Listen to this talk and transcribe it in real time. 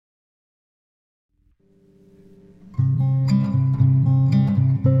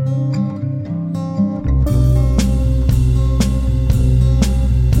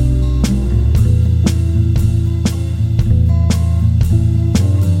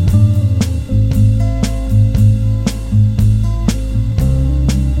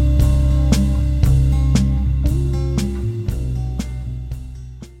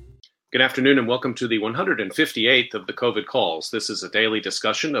afternoon and welcome to the 158th of the COVID Calls. This is a daily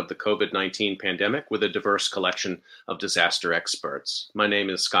discussion of the COVID-19 pandemic with a diverse collection of disaster experts. My name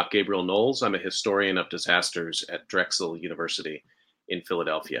is Scott Gabriel Knowles. I'm a historian of disasters at Drexel University in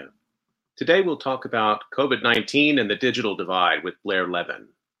Philadelphia. Today we'll talk about COVID-19 and the digital divide with Blair Levin.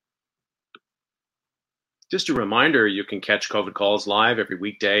 Just a reminder, you can catch COVID Calls live every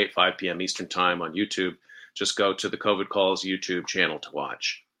weekday at 5 p.m. Eastern Time on YouTube. Just go to the COVID Calls YouTube channel to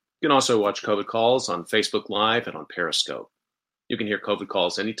watch. You can also watch COVID Calls on Facebook Live and on Periscope. You can hear COVID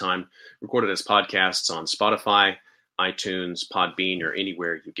Calls anytime, recorded as podcasts on Spotify, iTunes, Podbean, or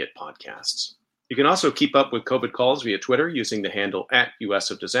anywhere you get podcasts. You can also keep up with COVID Calls via Twitter using the handle @US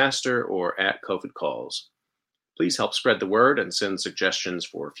of Disaster or @COVID Calls. Please help spread the word and send suggestions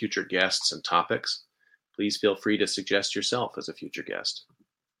for future guests and topics. Please feel free to suggest yourself as a future guest.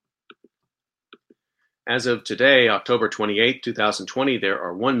 As of today, October 28, 2020, there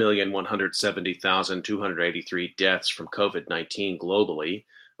are 1,170,283 deaths from COVID-19 globally,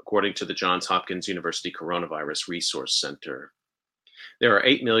 according to the Johns Hopkins University Coronavirus Resource Center. There are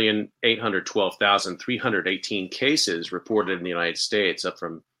 8,812,318 cases reported in the United States, up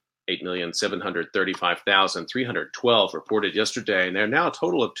from 8,735,312 reported yesterday, and there are now a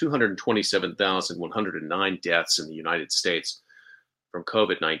total of 227,109 deaths in the United States from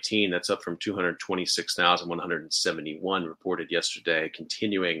COVID-19. That's up from 226,171 reported yesterday,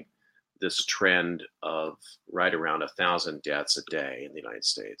 continuing this trend of right around 1,000 deaths a day in the United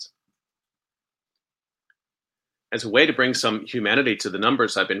States. As a way to bring some humanity to the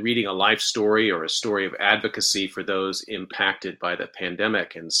numbers, I've been reading a life story or a story of advocacy for those impacted by the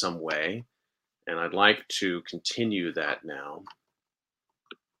pandemic in some way, and I'd like to continue that now.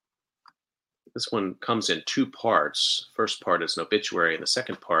 This one comes in two parts. First part is an obituary, and the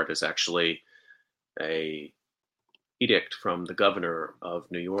second part is actually an edict from the governor of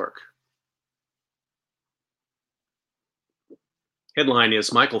New York. Headline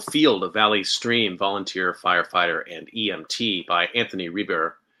is Michael Field of Valley Stream, volunteer firefighter and EMT, by Anthony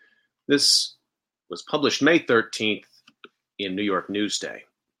Reber. This was published May 13th in New York Newsday.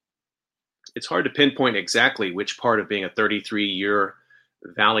 It's hard to pinpoint exactly which part of being a 33-year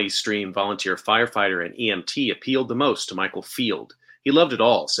Valley Stream volunteer firefighter and EMT appealed the most to Michael Field. He loved it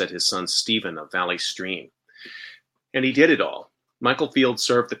all, said his son Stephen of Valley Stream. And he did it all. Michael Field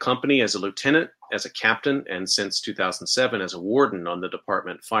served the company as a lieutenant, as a captain, and since 2007 as a warden on the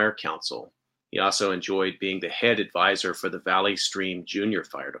Department Fire Council. He also enjoyed being the head advisor for the Valley Stream Junior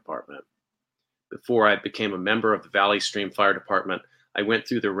Fire Department. Before I became a member of the Valley Stream Fire Department, I went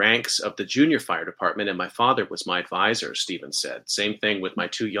through the ranks of the junior fire department, and my father was my advisor, Stephen said. Same thing with my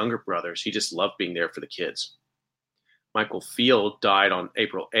two younger brothers. He just loved being there for the kids. Michael Field died on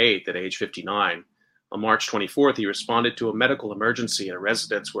April 8th at age 59. On March 24th, he responded to a medical emergency in a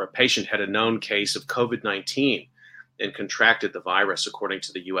residence where a patient had a known case of COVID-19 and contracted the virus, according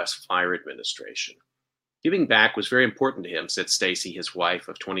to the U.S. Fire Administration. Giving back was very important to him, said Stacy, his wife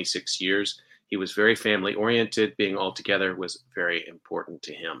of 26 years. He was very family-oriented. Being all together was very important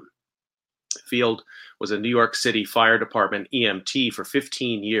to him. Field was a New York City Fire Department EMT for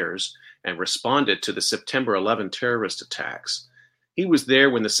 15 years and responded to the September 11 terrorist attacks. He was there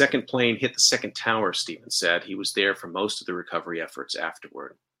when the second plane hit the second tower, Stephen said. He was there for most of the recovery efforts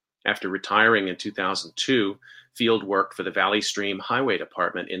afterward. After retiring in 2002, Field worked for the Valley Stream Highway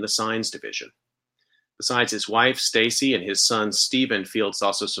Department in the Signs Division. Besides his wife, Stacy, and his son, Stephen, Field's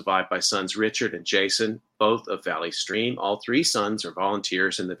also survived by sons Richard and Jason, both of Valley Stream. All three sons are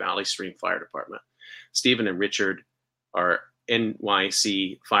volunteers in the Valley Stream Fire Department. Stephen and Richard are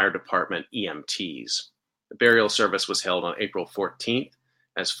NYC Fire Department EMTs. The burial service was held on April 14th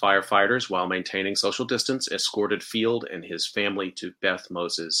as firefighters, while maintaining social distance, escorted Field and his family to Beth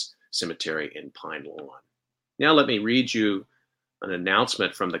Moses Cemetery in Pine Lawn. Now let me read you an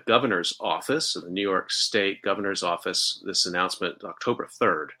announcement from the governor's office, the New York State Governor's Office. This announcement, October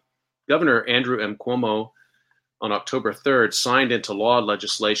 3rd. Governor Andrew M. Cuomo, on October 3rd, signed into law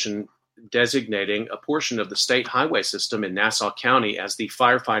legislation designating a portion of the state highway system in Nassau County as the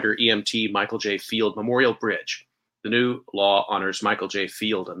firefighter EMT Michael J. Field Memorial Bridge. The new law honors Michael J.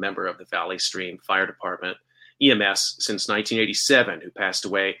 Field, a member of the Valley Stream Fire Department EMS since 1987, who passed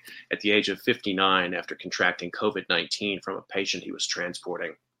away at the age of 59 after contracting COVID-19 from a patient he was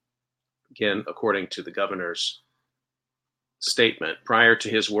transporting. Again, according to the governor's statement, prior to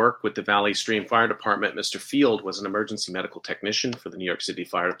his work with the Valley Stream Fire Department, Mr. Field was an emergency medical technician for the New York City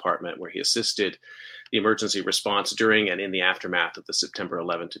Fire Department, where he assisted the emergency response during and in the aftermath of the September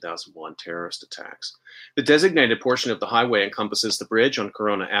 11, 2001 terrorist attacks. The designated portion of the highway encompasses the bridge on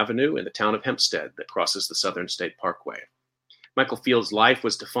Corona Avenue in the town of Hempstead that crosses the Southern State Parkway. Michael Field's life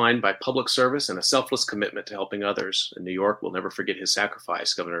was defined by public service and a selfless commitment to helping others. And New York will never forget his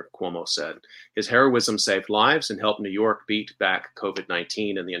sacrifice, Governor Cuomo said. His heroism saved lives and helped New York beat back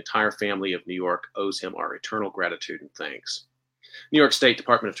COVID-19, and the entire family of New York owes him our eternal gratitude and thanks. New York State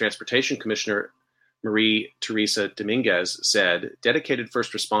Department of Transportation Commissioner Marie Teresa Dominguez said, dedicated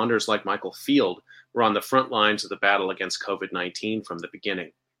first responders like Michael Field were on the front lines of the battle against COVID-19 from the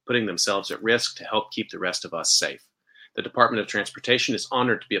beginning, putting themselves at risk to help keep the rest of us safe. The Department of Transportation is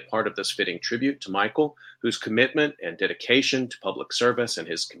honored to be a part of this fitting tribute to Michael, whose commitment and dedication to public service and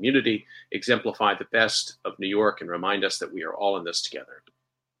his community exemplify the best of New York and remind us that we are all in this together.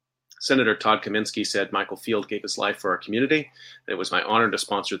 Senator Todd Kaminsky said Michael Field gave his life for our community, and it was my honor to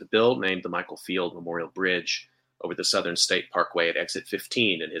sponsor the bill named the Michael Field Memorial Bridge over the Southern State Parkway at Exit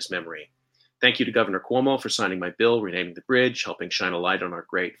 15 in his memory. Thank you to Governor Cuomo for signing my bill, renaming the bridge, helping shine a light on our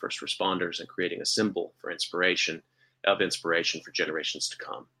great first responders, and creating a symbol for inspiration for generations to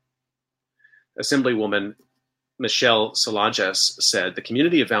come. Assemblywoman Michelle Salages said, the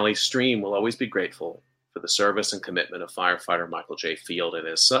community of Valley Stream will always be grateful for the service and commitment of firefighter Michael J. Field, and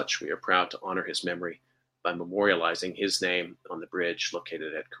as such, we are proud to honor his memory by memorializing his name on the bridge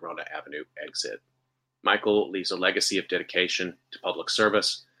located at Corona Avenue exit. Michael leaves a legacy of dedication to public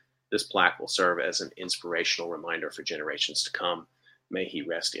service. This plaque will serve as an inspirational reminder for generations to come. May he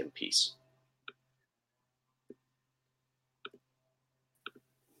rest in peace.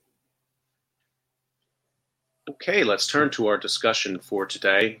 Okay, let's turn to our discussion for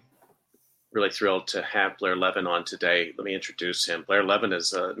today. Really thrilled to have Blair Levin on today. Let me introduce him. Blair Levin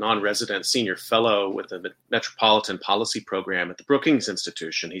is a non-resident senior fellow with the Metropolitan Policy Program at the Brookings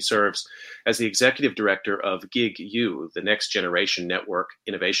Institution. He serves as the executive director of GIG-U, the Next Generation Network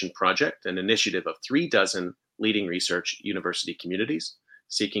Innovation Project, an initiative of 36 leading research university communities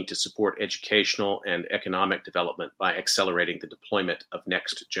seeking to support educational and economic development by accelerating the deployment of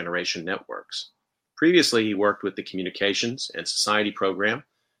next generation networks. Previously, he worked with the Communications and Society Program,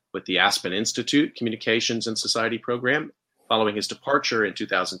 with the Aspen Institute Communications and Society Program, following his departure in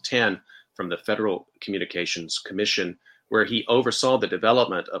 2010 from the Federal Communications Commission, where he oversaw the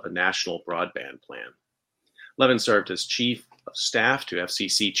development of a national broadband plan. Levin served as chief of staff to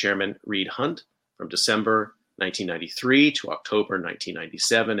FCC Chairman Reed Hundt from December 1993 to October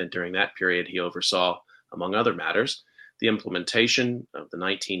 1997, and during that period, he oversaw, among other matters, the implementation of the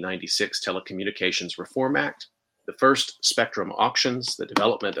 1996 Telecommunications Reform Act, the first spectrum auctions, the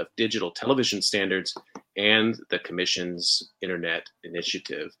development of digital television standards, and the Commission's Internet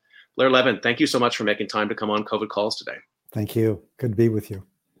Initiative. Blair Levin, thank you so much for making time to come on COVID Calls today. Thank you. Good to be with you.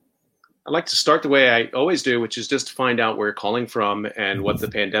 I'd like to start the way I always do, which is just to find out where you're calling from and what the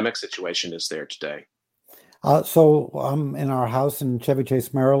pandemic situation is there today. So I'm in our house in Chevy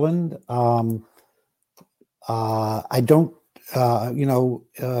Chase, Maryland. I don't,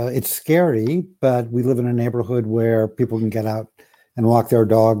 it's scary, but we live in a neighborhood where people can get out and walk their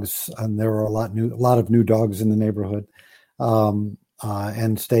dogs, and there are a lot of new dogs in the neighborhood,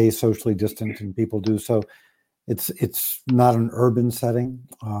 and stay socially distant, and people do so. It's not an urban setting.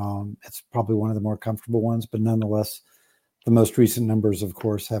 It's probably one of the more comfortable ones, but nonetheless, the most recent numbers, of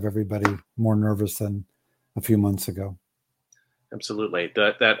course, have everybody more nervous than a few months ago. Absolutely.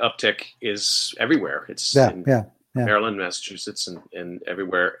 That uptick is everywhere. It's in Maryland, Massachusetts, and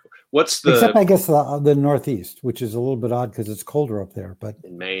everywhere. Except, I guess, the Northeast, which is a little bit odd because it's colder up there. But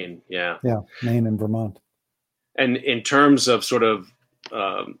in Maine, yeah. Yeah, Maine and Vermont. And in terms of sort of,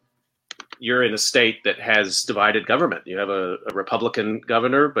 you're in a state that has divided government. You have a Republican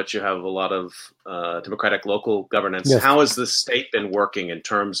governor, but you have a lot of Democratic local governance. Yes. How has the state been working in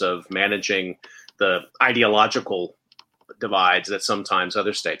terms of managing the ideological divides that sometimes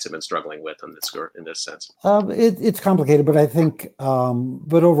other states have been struggling with in this sense? It's complicated, but I think,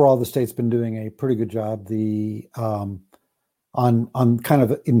 but overall, the state's been doing a pretty good job. On kind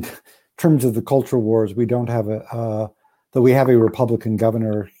of in terms of the cultural wars, we don't have though we have a Republican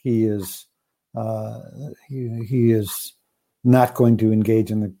governor. He is not going to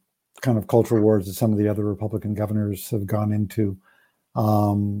engage in the kind of cultural wars that some of the other Republican governors have gone into.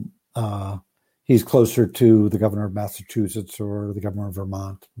 He's closer to the governor of Massachusetts or the governor of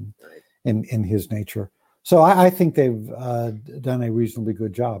Vermont in his nature. So I think they've done a reasonably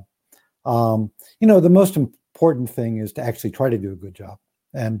good job. The most important thing is to actually try to do a good job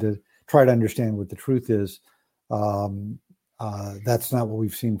and to try to understand what the truth is. That's not what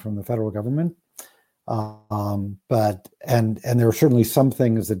we've seen from the federal government. But there are certainly some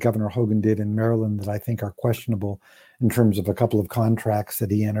things that Governor Hogan did in Maryland that I think are questionable in terms of a couple of contracts that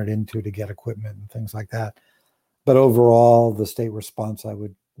he entered into to get equipment and things like that. But overall, the state response I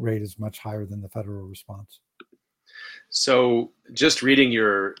would rate is much higher than the federal response. So just reading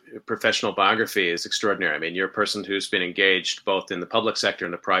your professional biography is extraordinary. I mean, you're a person who's been engaged both in the public sector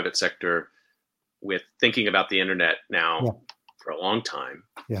and the private sector with thinking about the internet now for a long time.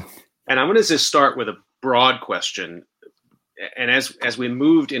 Yeah. And I want to just start with a broad question. And as we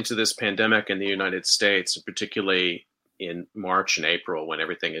moved into this pandemic in the United States, particularly in March and April when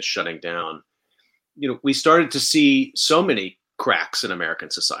everything is shutting down, we started to see so many cracks in American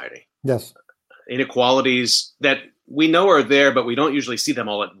society. Yes. Inequalities that we know are there, but we don't usually see them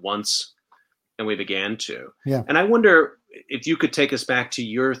all at once. And we began to. Yeah. And I wonder if you could take us back to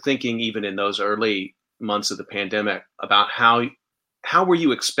your thinking, even in those early months of the pandemic, about how were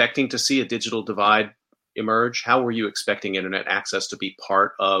you expecting to see a digital divide emerge? How were you expecting internet access to be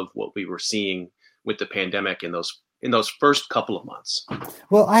part of what we were seeing with the pandemic in those first couple of months?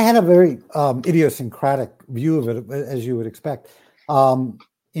 Well, I had a very idiosyncratic view of it, as you would expect.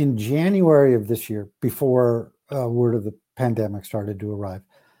 In January of this year, before word of the pandemic started to arrive,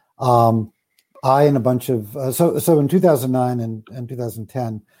 I and a bunch of so in 2009 and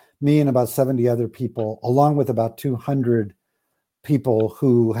 2010, me and about 70 other people, along with about 200 people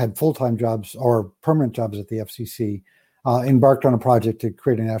who had full-time jobs or permanent jobs at the FCC, embarked on a project to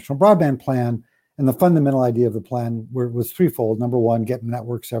create a national broadband plan. And the fundamental idea of the plan was threefold. Number one, get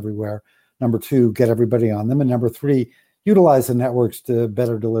networks everywhere. Number two, get everybody on them. And number three, utilize the networks to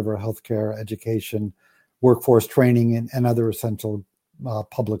better deliver healthcare, education, workforce training, and other essential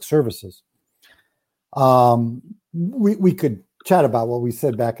public services. We could chat about what we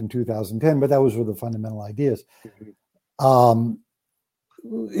said back in 2010, but those were the fundamental ideas.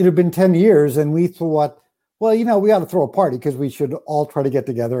 It had been 10 years, and we thought, well, we ought to throw a party because we should all try to get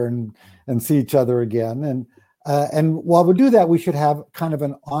together and see each other again. And while we do that, we should have kind of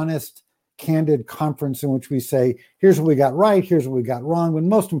an honest, candid conference in which we say, here's what we got right, here's what we got wrong, but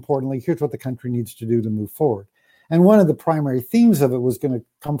most importantly, here's what the country needs to do to move forward. And one of the primary themes of it was going to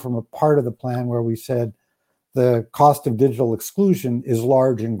come from a part of the plan where we said the cost of digital exclusion is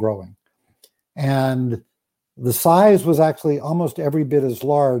large and growing. And the size was actually almost every bit as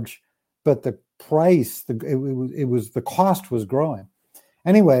large, but the price, the cost was growing.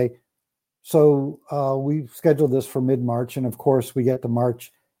 Anyway, so we scheduled this for mid-March, and of course we get to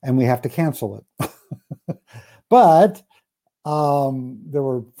March and we have to cancel it. But there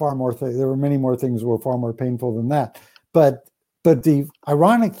were many more things that were far more painful than that. But the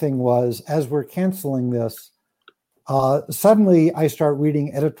ironic thing was, as we're canceling this, suddenly I start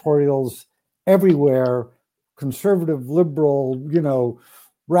reading editorials everywhere, conservative, liberal,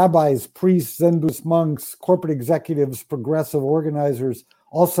 rabbis, priests, Zen Buddhist monks, corporate executives, progressive organizers,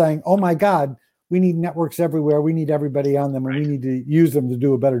 all saying, oh my God, we need networks everywhere. We need everybody on them, and we need to use them to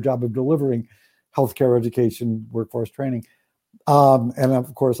do a better job of delivering healthcare, education, workforce training. And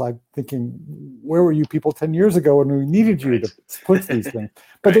of course, I'm thinking, where were you people 10 years ago when we needed you to push these things?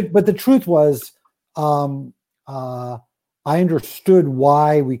 But the truth was, I understood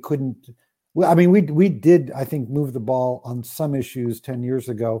why we couldn't. I mean, we did, I think, move the ball on some issues 10 years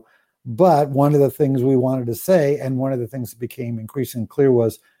ago. But one of the things we wanted to say, and one of the things that became increasingly clear,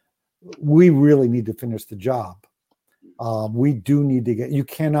 was we really need to finish the job. We do need to you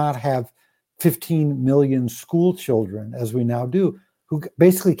cannot have 15 million school children, as we now do, who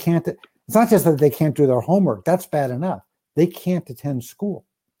basically can't. It's not just that they can't do their homework. That's bad enough. They can't attend school.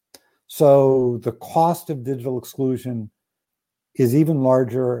 So the cost of digital exclusion is even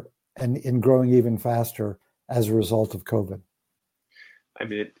larger and growing even faster as a result of COVID. I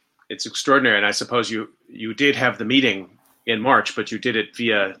mean, it's extraordinary. And I suppose you did have the meeting in March, but you did it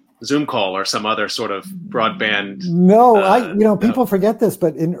via Zoom call or some other sort of broadband. No, people forget this,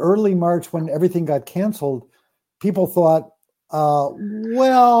 but in early March, when everything got canceled, people thought,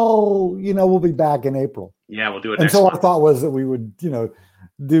 we'll be back in April. Yeah, we'll do it. And so our thought was that we would,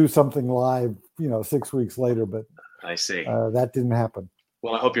 do something live, 6 weeks later, but I see that didn't happen.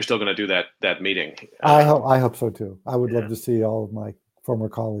 Well, I hope you're still going to do that meeting. I hope so too. I would love to see all of my former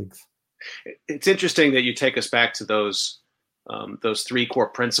colleagues. It's interesting that you take us back to those three core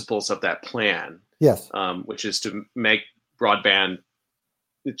principles of that plan. Yes. Which is to make broadband,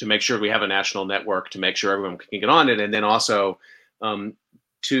 to make sure we have a national network, to make sure everyone can get on it, and then also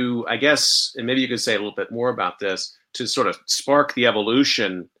to, I guess, and maybe you could say a little bit more about this, to sort of spark the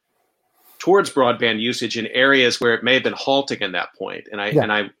evolution towards broadband usage in areas where it may have been halting at that point. And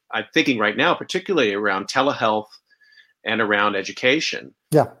I'm thinking right now, particularly around telehealth and around education.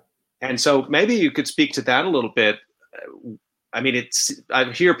 Yeah. And so maybe you could speak to that a little bit. I mean,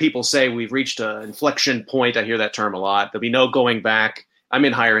 I hear people say we've reached an inflection point. I hear that term a lot. There'll be no going back. I'm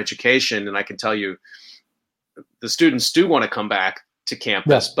in higher education, and I can tell you the students do want to come back to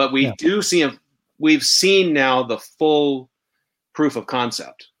campus, but we do see we've seen now the full proof of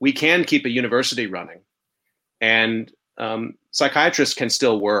concept. We can keep a university running, and psychiatrists can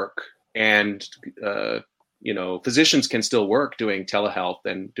still work, and physicians can still work doing telehealth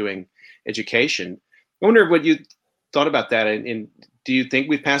and doing education. I wonder what you thought about that, and do you think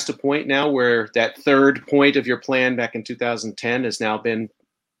we've passed a point now where that third point of your plan back in 2010 has now been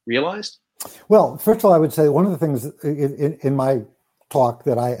realized? Well, first of all, I would say one of the things in my talk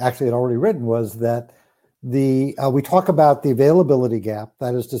that I actually had already written was that we talk about the availability gap.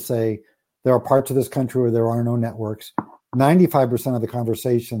 That is to say, there are parts of this country where there are no networks. 95% of the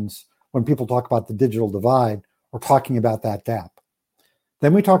conversations when people talk about the digital divide are talking about that gap.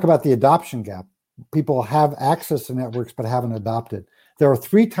 Then we talk about the adoption gap. People have access to networks but haven't adopted. There are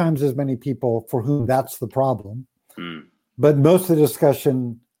 3 times as many people for whom that's the problem. But most of the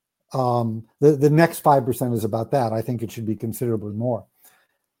discussion, the next 5% is about that. I think it should be considerably more.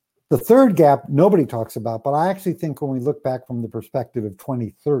 The third gap nobody talks about, but I actually think when we look back from the perspective of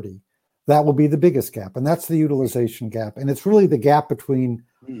 2030, that will be the biggest gap, and that's the utilization gap. And it's really the gap between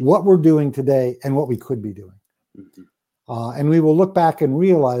what we're doing today and what we could be doing. And we will look back and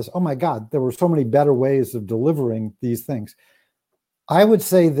realize, oh my God, there were so many better ways of delivering these things. I would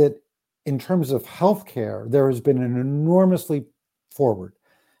say that in terms of healthcare, there has been an enormous leap forward.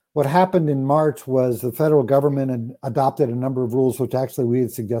 What happened in March was the federal government had adopted a number of rules, which actually we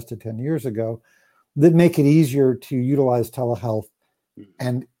had suggested 10 years ago, that make it easier to utilize telehealth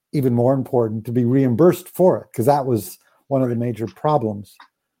and, even more important, to be reimbursed for it, because that was one of the major problems.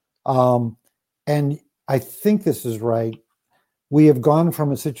 And I think this is right. We have gone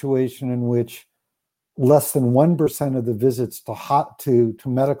from a situation in which less than 1% of the visits to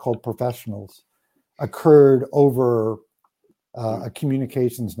medical professionals occurred over a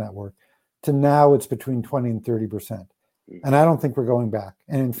communications network to now it's between 20 and 30%. And I don't think we're going back.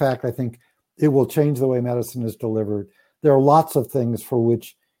 And in fact, I think it will change the way medicine is delivered. There are lots of things for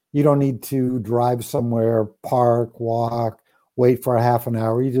which you don't need to drive somewhere, park, walk, wait for a half an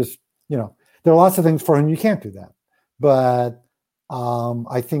hour. You just, there are lots of things for whom you can't do that. But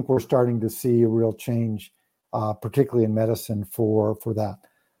I think we're starting to see a real change, particularly in medicine for that.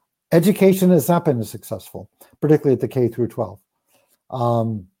 Education has not been as successful, particularly at the K through 12.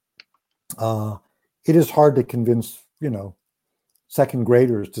 It is hard to convince, second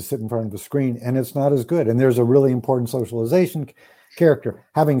graders to sit in front of the screen, and it's not as good. And there's a really important socialization character.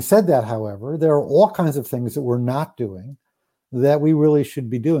 Having said that, however, there are all kinds of things that we're not doing that we really should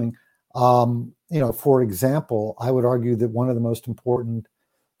be doing. For example, I would argue that one of the most important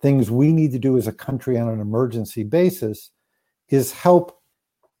things we need to do as a country on an emergency basis is help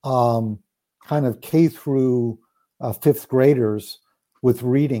kind of K through 5th graders with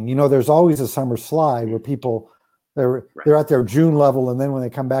reading. There's always a summer slide where people, they're at their June level, and then when they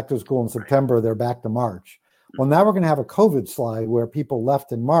come back to school in September, they're back to March. Well, now we're going to have a COVID slide where people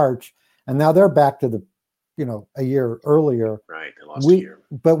left in March, and now they're back to the, a year earlier. Right, they lost a year.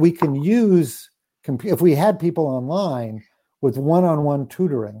 But we can use, if we had people online with one-on-one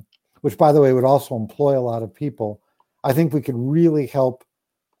tutoring, which, by the way, would also employ a lot of people, I think we could really help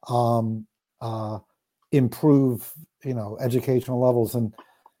improve, educational levels. And,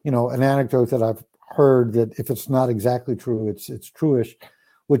 an anecdote that I've heard that if it's not exactly true, it's truish,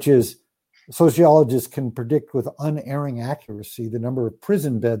 which is sociologists can predict with unerring accuracy the number of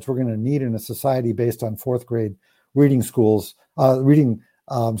prison beds we're going to need in a society based on 4th grade reading scores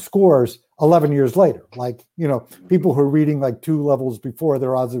 11 years later. Like, people who are reading like 2 levels before,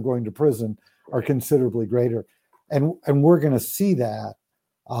 their odds of going to prison are considerably greater. And we're going to see that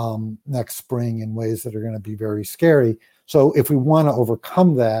next spring in ways that are going to be very scary. So if we want to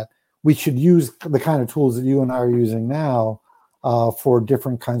overcome that, we should use the kind of tools that you and I are using now for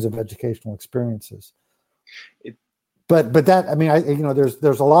different kinds of educational experiences. But that,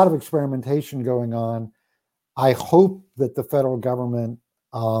 there's a lot of experimentation going on. I hope that the federal government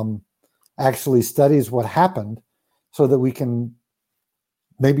actually studies what happened so that we can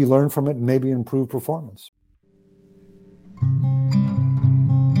maybe learn from it and maybe improve performance.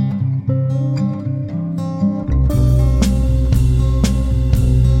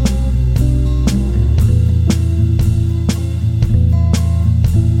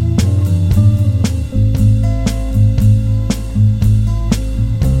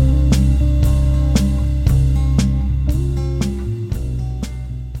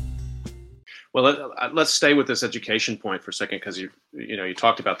 Well, let's stay with this education point for a second, because you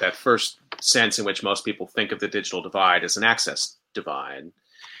talked about that first sense in which most people think of the digital divide as an access divide.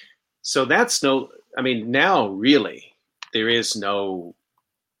 So that's now really there is no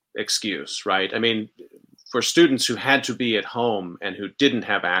excuse, right? for students who had to be at home and who didn't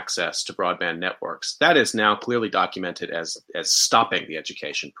have access to broadband networks, that is now clearly documented as stopping the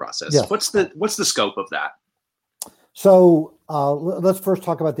education process. Yes. What's the scope of that? So let's first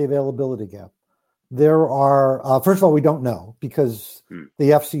talk about the availability gap. There are, first of all, we don't know because the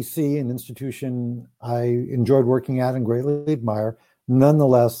FCC, an institution I enjoyed working at and greatly admire,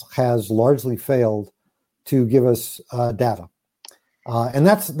 nonetheless has largely failed to give us data. And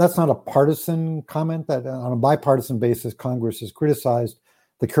that's not a partisan comment. That on a bipartisan basis, Congress has criticized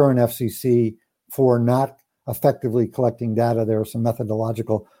the current FCC for not effectively collecting data. There are some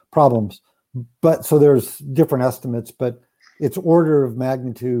methodological problems. But so there's different estimates, but it's order of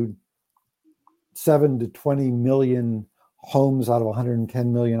magnitude 7 to 20 million homes out of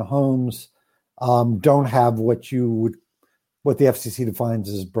 110 million homes don't have what the FCC defines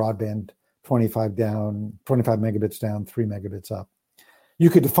as broadband 25 megabits down, 3 megabits up. You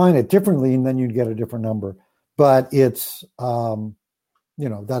could define it differently and then you'd get a different number, but it's, that's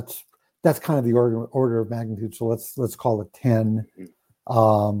kind of the order of magnitude. So let's call it 10.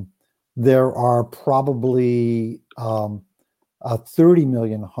 There are probably 30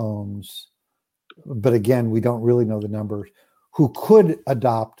 million homes, but again, we don't really know the numbers, who could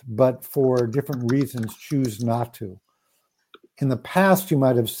adopt, but for different reasons choose not to. In the past, you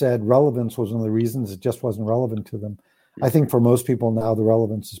might have said relevance was one of the reasons. It just wasn't relevant to them. I think for most people now, the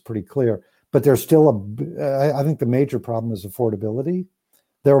relevance is pretty clear. But there's still I think the major problem is affordability.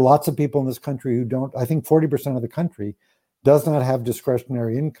 There are lots of people in this country who don't, I think 40% of the country does not have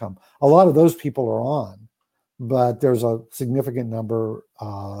discretionary income. A lot of those people are on, but there's a significant number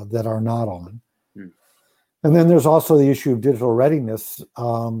that are not on. And then there's also the issue of digital readiness.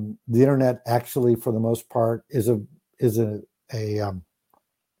 The internet actually, for the most part, is a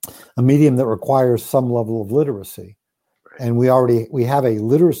medium that requires some level of literacy. And we have a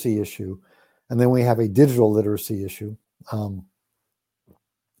literacy issue, and then we have a digital literacy issue.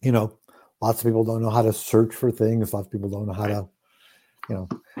 Lots of people don't know how to search for things. Lots of people don't know how to,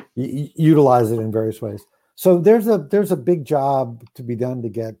 utilize it in various ways. So there's a big job to be done to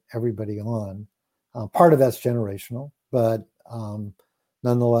get everybody on. Part of that's generational, but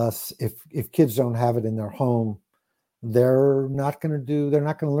nonetheless, if kids don't have it in their home, they're not going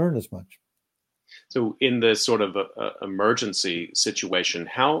to learn as much. So in this sort of emergency situation,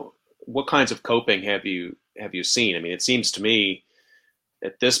 what kinds of coping have you seen? I mean, it seems to me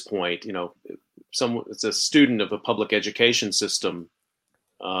at this point, it's a student of a public education system.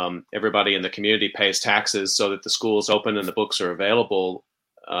 Everybody in the community pays taxes so that the school's open and the books are available.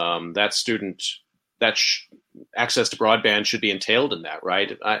 That student, access to broadband should be entailed in that,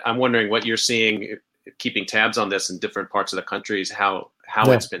 right? I'm wondering what you're seeing, keeping tabs on this in different parts of the country, how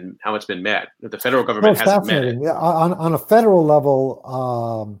it's been met. The federal government hasn't met it. Yeah, on a federal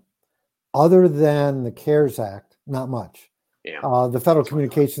level, other than the CARES Act, not much. Yeah. The Federal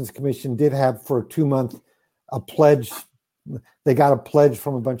Communications Commission did have for 2 months a pledge. They got a pledge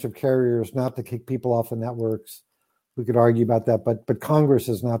from a bunch of carriers not to kick people off the networks. We could argue about that, but Congress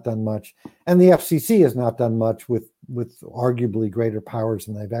has not done much, and the FCC has not done much with arguably greater powers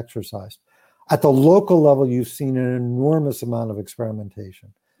than they've exercised. At the local level, you've seen an enormous amount of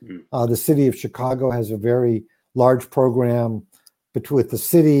experimentation. The city of Chicago has a very large program with the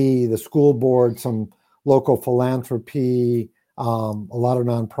city, the school board, some local philanthropy, a lot of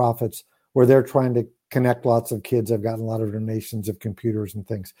nonprofits, where they're trying to connect lots of kids. I've gotten a lot of donations of computers and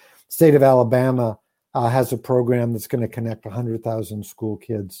things. State of Alabama has a program that's going to connect 100,000 school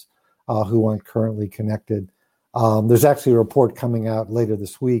kids who aren't currently connected. There's actually a report coming out later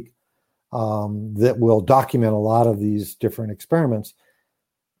this week that will document a lot of these different experiments.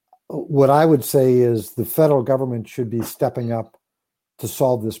 What I would say is the federal government should be stepping up to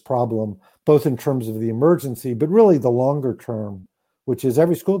solve this problem, both in terms of the emergency, but really the longer term, which is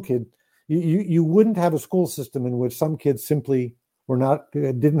every school kid. You wouldn't have a school system in which some kids simply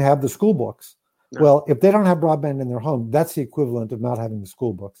didn't have the school books. No. Well, if they don't have broadband in their home, that's the equivalent of not having the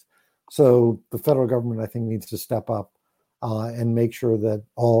school books. So the federal government, I think, needs to step up and make sure that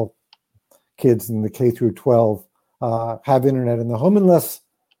all kids in the K through 12 have internet in the home, unless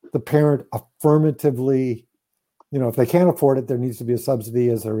the parent affirmatively, if they can't afford it, there needs to be a subsidy,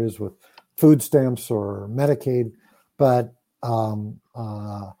 as there is with food stamps or Medicaid. But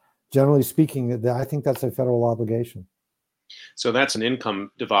generally speaking, I think that's a federal obligation. So that's an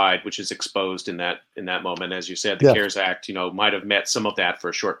income divide which is exposed in that moment. As you said, the CARES Act, might have met some of that for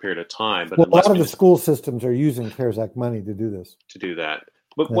a short period of time. But a lot of the school systems are using CARES Act money to do this. To do that.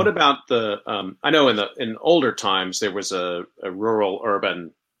 But what about I know in older times there was a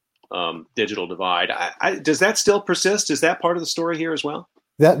rural-urban digital divide. Does that still persist? Is that part of the story here as well?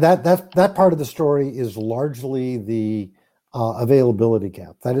 That part of the story is largely the availability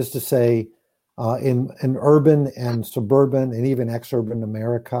gap. That is to say, in urban and suburban and even exurban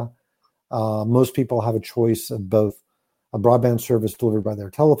America, most people have a choice of both a broadband service delivered by their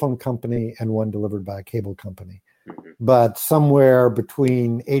telephone company and one delivered by a cable company. But somewhere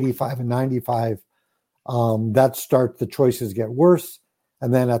between 85 and 95, the choices get worse.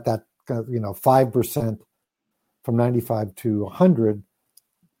 And then at that 5% from 95 to 100,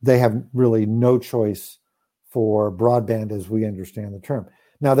 they have really no choice for broadband as we understand the term.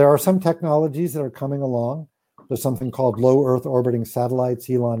 Now, there are some technologies that are coming along. There's something called low Earth orbiting satellites.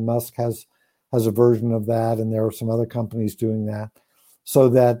 Elon Musk has a version of that, and there are some other companies doing that. So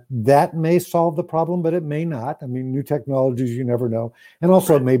that may solve the problem, but it may not. I mean, new technologies, you never know. And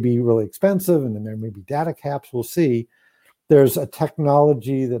also it may be really expensive, and then there may be data caps. We'll see. There's a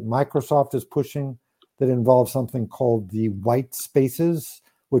technology that Microsoft is pushing that involves something called the white spaces,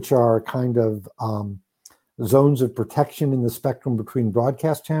 which are kind of zones of protection in the spectrum between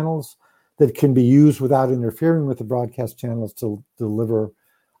broadcast channels that can be used without interfering with the broadcast channels to deliver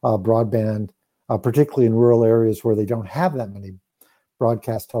broadband, particularly in rural areas where they don't have that many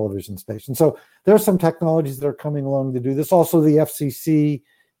broadcast television stations. So there are some technologies that are coming along to do this. Also, the FCC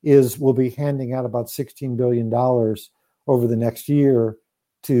will be handing out about $16 billion over the next year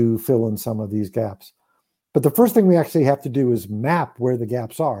to fill in some of these gaps. But the first thing we actually have to do is map where the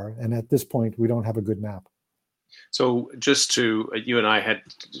gaps are. And at this point, we don't have a good map. So you and I had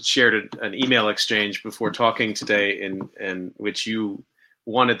shared an email exchange before talking today in which you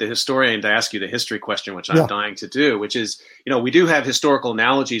wanted the historian to ask you the history question, which I'm dying to do, which is, we do have historical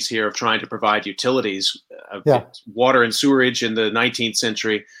analogies here of trying to provide utilities, water and sewerage in the 19th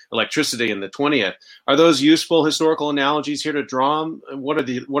century, electricity in the 20th. Are those useful historical analogies here to draw? What are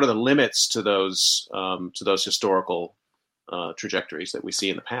the limits to those historical trajectories that we see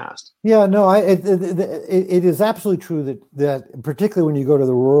in the past? Yeah, no, it is absolutely true that particularly when you go to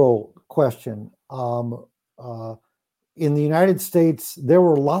the rural question, in the United States, there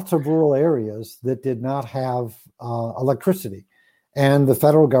were lots of rural areas that did not have electricity. And the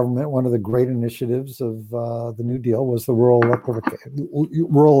federal government, one of the great initiatives of the New Deal was the rural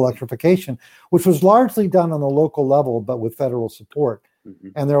electrification, which was largely done on the local level, but with federal support. Mm-hmm.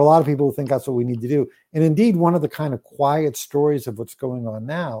 And there are a lot of people who think that's what we need to do. And indeed, one of the kind of quiet stories of what's going on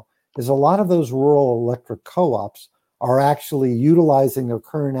now is a lot of those rural electric co-ops are actually utilizing their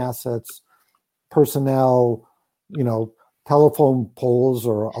current assets, personnel, telephone poles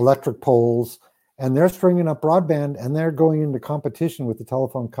or electric poles, and they're stringing up broadband, and they're going into competition with the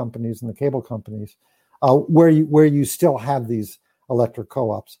telephone companies and the cable companies, where you still have these electric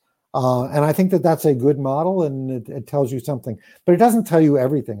co-ops. And I think that's a good model, and it tells you something, but it doesn't tell you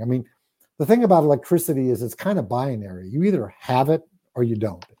everything. I mean, the thing about electricity is it's kind of binary. You either have it or you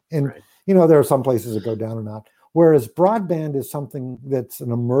don't. And, right. There are some places that go down and out, whereas broadband is something that's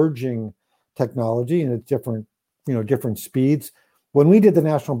an emerging technology, and it's different speeds. When we did the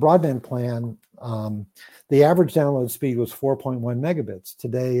National Broadband Plan, the average download speed was 4.1 megabits.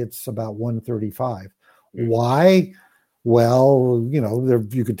 Today, it's about 135. Mm-hmm. Why? Well,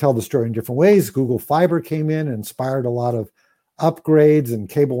 you could tell the story in different ways. Google Fiber came in and inspired a lot of upgrades, and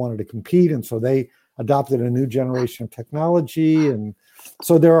cable wanted to compete, and so they adopted a new generation of technology. And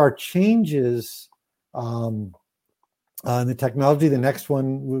so there are changes in the technology. The next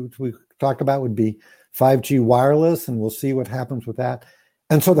one which we talk about would be 5G wireless, and we'll see what happens with that.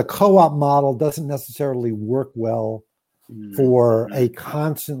 And so the co-op model doesn't necessarily work well for a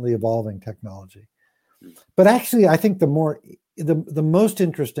constantly evolving technology. But actually, I think the most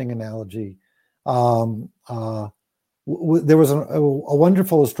interesting analogy, there was a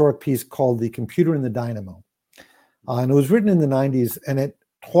wonderful historic piece called "The Computer and the Dynamo," and it was written in the 90s, and it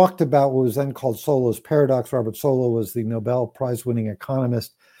talked about what was then called Solow's paradox. Robert Solow was the Nobel Prize-winning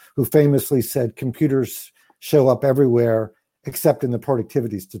economist who famously said computers show up everywhere except in the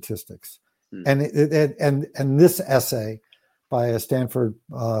productivity statistics. And this essay by a Stanford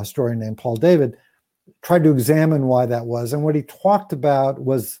historian named Paul David tried to examine why that was. And what he talked about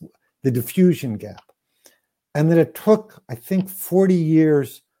was the diffusion gap. And that it took, I think, 40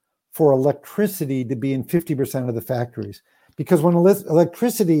 years for electricity to be in 50% of the factories. Because when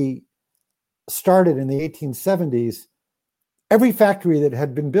electricity started in the 1870s, every factory that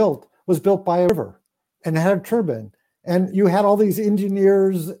had been built was built by a river and had a turbine. And you had all these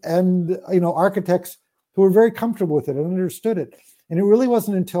engineers and architects who were very comfortable with it and understood it. And it really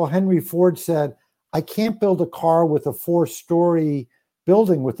wasn't until Henry Ford said, I can't build a car with a 4-story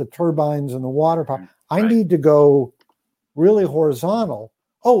building with the turbines and the water power. I need to go really horizontal.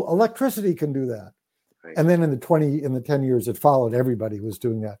 Oh, electricity can do that. Right. And then in the 10 years that followed, everybody was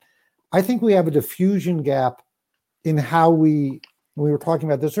doing that. I think we have a diffusion gap in how we were talking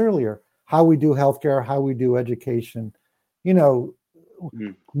about this earlier, how we do healthcare, how we do education.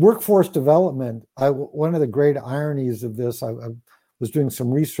 Workforce development. One of the great ironies of this, I was doing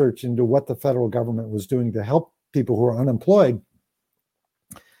some research into what the federal government was doing to help people who are unemployed.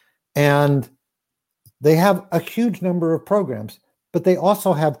 And they have a huge number of programs, but they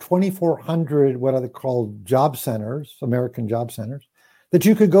also have 2,400, what are they called, job centers, American job centers, that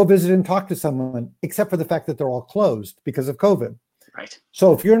you could go visit and talk to someone, except for the fact that they're all closed because of COVID. Right.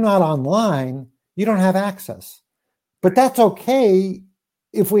 So if you're not online, you don't have access. But that's okay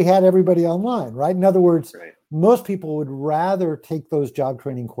if we had everybody online, right? In other words, right. Most people would rather take those job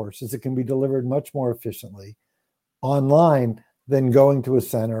training courses that can be delivered much more efficiently online than going to a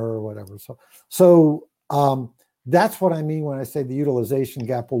center or whatever. So that's what I mean when I say the utilization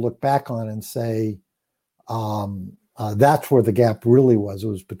gap. We'll look back on and say that's where the gap really was. It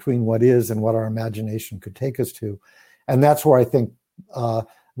was between what is and what our imagination could take us to. And that's where I think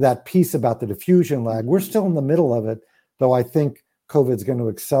that piece about the diffusion lag, we're still in the middle of it, though I think COVID's going to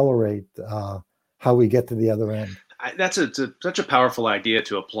accelerate how we get to the other end. That's such a powerful idea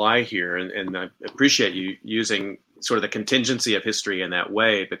to apply here. And I appreciate you using sort of the contingency of history in that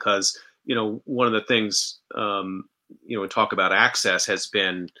way, because, one of the things, we talk about access has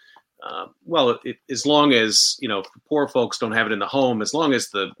been, as long as, poor folks don't have it in the home, as long as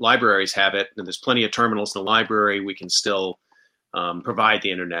the libraries have it, and there's plenty of terminals in the library, we can still provide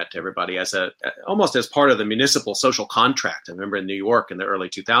the internet to everybody as almost as part of the municipal social contract. I remember in New York in the early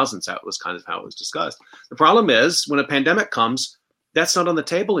 2000s, that was kind of how it was discussed. The problem is when a pandemic comes, that's not on the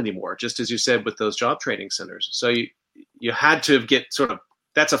table anymore, just as you said with those job training centers. So you had to get sort of,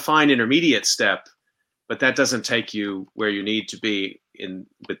 that's a fine intermediate step, but that doesn't take you where you need to be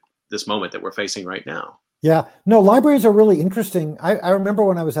with this moment that we're facing right now. Yeah, no, libraries are really interesting. I remember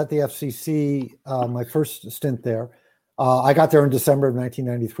when I was at the FCC, my first stint there, I got there in December of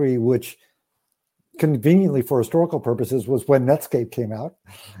 1993, which conveniently for historical purposes was when Netscape came out.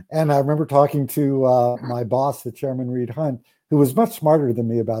 And I remember talking to my boss, the chairman, Reed Hunt, who was much smarter than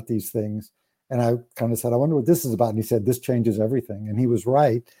me about these things. And I kind of said, I wonder what this is about. And he said, this changes everything. And he was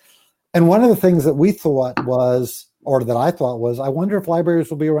right. And one of the things that we thought was, or that I thought was, I wonder if libraries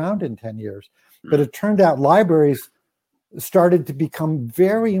will be around in 10 years. But it turned out libraries started to become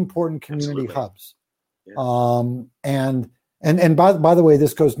very important community Absolutely. hubs. Yeah. And by the way,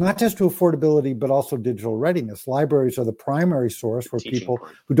 this goes not just to affordability, but also digital readiness. Libraries are the primary source where people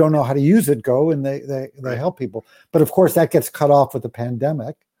who don't know how to use it go and they Right. help people. But of course, that gets cut off with the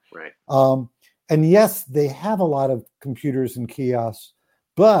pandemic. Right. And yes, they have a lot of computers and kiosks,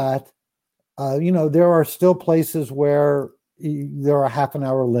 but there are still places where there are half an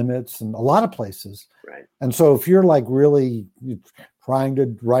hour limits and a lot of places. Right. And so if you're like really trying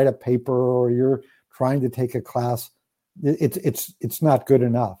to write a paper or you're trying to take a class, it's not good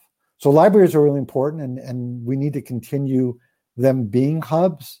enough. So libraries are really important, and we need to continue them being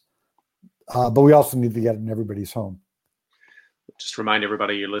hubs, but we also need to get it in everybody's home. Just remind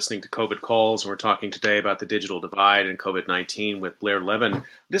everybody you're listening to COVID Calls. We're talking today about the digital divide and COVID-19 with Blair Levin.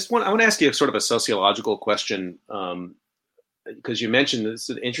 I want to ask you a sort of a sociological question, because you mentioned this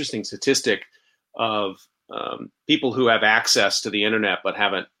is an interesting statistic of people who have access to the internet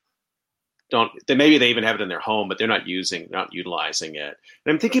but maybe they even have it in their home, but they're not utilizing it.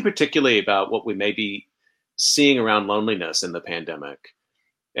 And I'm thinking particularly about what we may be seeing around loneliness in the pandemic,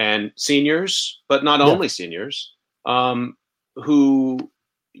 and seniors, but not only seniors, who,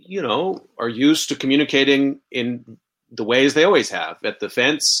 are used to communicating in the ways they always have, at the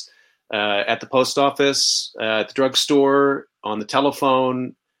fence, at the post office, at the drugstore, on the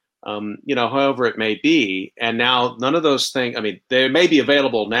telephone, however it may be. And now none of those things, they may be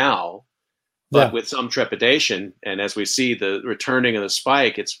available now, but with some trepidation. And as we see the returning of the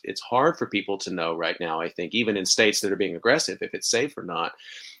spike, it's hard for people to know right now, I think, even in states that are being aggressive, if it's safe or not.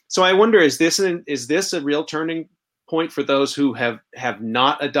 So I wonder, is this a real turning point for those who have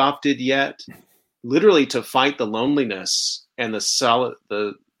not adopted yet, literally to fight the loneliness and the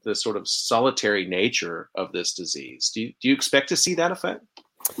sort of solitary nature of this disease? Do you expect to see that effect?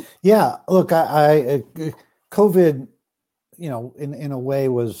 Yeah, look, I COVID, in a way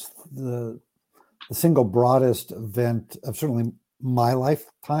was the single broadest event of certainly my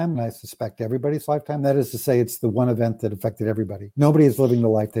lifetime, and I suspect everybody's lifetime. That is to say, it's the one event that affected everybody. Nobody is living the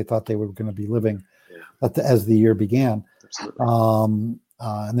life they thought they were going to be living as the year began. Absolutely. And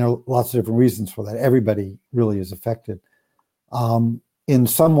there are lots of different reasons for that. Everybody really is affected. In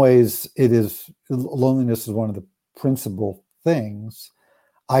some ways, loneliness is one of the principal things.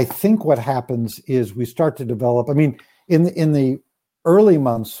 I think what happens is we start to develop. I mean, in the early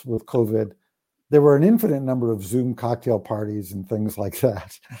months with COVID, there were an infinite number of Zoom cocktail parties and things like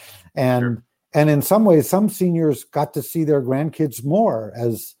that, and in some ways, some seniors got to see their grandkids more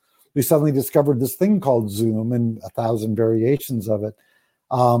as we suddenly discovered this thing called Zoom and 1,000 variations of it.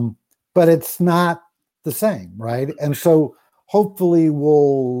 But it's not the same, right? And so hopefully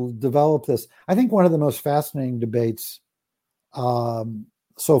we'll develop this. I think one of the most fascinating debates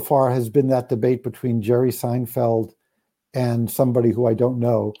so far has been that debate between Jerry Seinfeld and somebody who I don't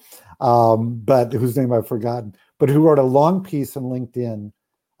know, but whose name I've forgotten, but who wrote a long piece on LinkedIn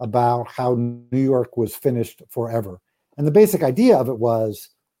about how New York was finished forever. And the basic idea of it was,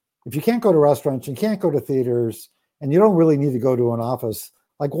 if you can't go to restaurants, you can't go to theaters, and you don't really need to go to an office,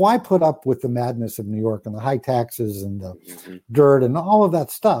 like, why put up with the madness of New York and the high taxes and the dirt and all of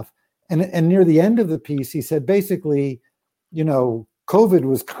that stuff? And near the end of the piece, he said, basically, COVID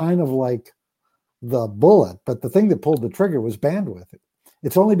was kind of like the bullet, but the thing that pulled the trigger was bandwidth.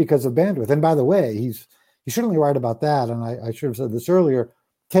 It's only because of bandwidth. And by the way, he's certainly right about that. And I should have said this earlier.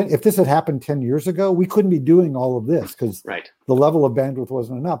 If this had happened 10 years ago, we couldn't be doing all of this because the level of bandwidth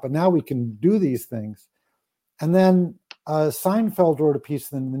wasn't enough. But now we can do these things. And then Seinfeld wrote a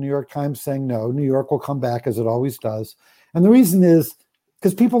piece in the New York Times saying, no, New York will come back as it always does. And the reason is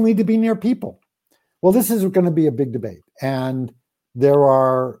because people need to be near people. Well, this is going to be a big debate. And there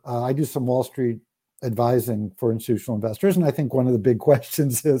are, I do some Wall Street advising for institutional investors. And I think one of the big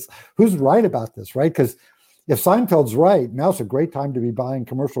questions is, who's right about this, right? Because if Seinfeld's right, now's a great time to be buying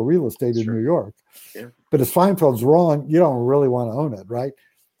commercial real estate in New York. Yeah. But if Seinfeld's wrong, you don't really want to own it, right?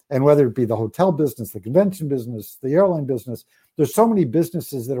 And whether it be the hotel business, the convention business, the airline business, there's so many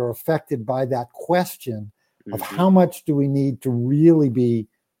businesses that are affected by that question of how much do we need to really be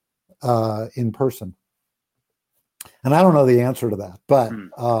in person. And I don't know the answer to that, but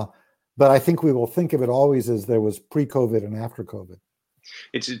I think we will think of it always as there was pre-COVID and after COVID.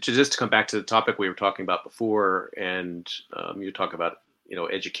 It's just to come back to the topic we were talking about before, and you talk about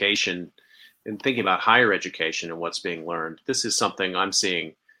education and thinking about higher education and what's being learned. This is something I'm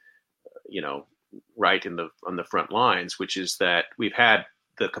seeing, right on the front lines, which is that we've had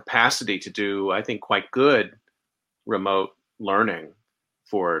the capacity to do, I think, quite good remote learning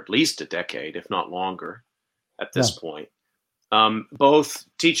for at least a decade, if not longer, at this point. Both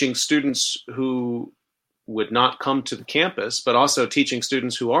teaching students who would not come to the campus, but also teaching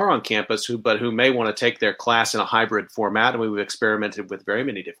students who are on campus who may want to take their class in a hybrid format. And we've experimented with very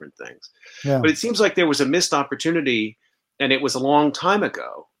many different things. Yeah. But it seems like there was a missed opportunity, and it was a long time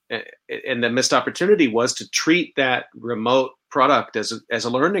ago. And the missed opportunity was to treat that remote product as a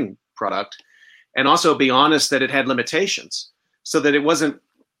learning product, and also be honest that it had limitations, so that it wasn't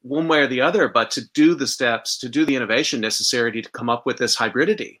one way or the other, but to do the steps, to do the innovation necessary to come up with this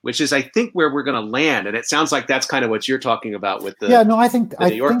hybridity, which is, I think, where we're going to land. And it sounds like that's kind of what you're talking about with the I think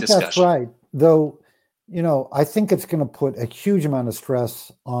that's right. Though, I think it's going to put a huge amount of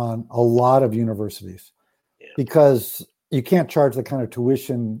stress on a lot of universities because you can't charge the kind of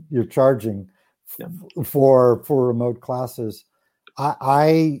tuition you're charging for remote classes.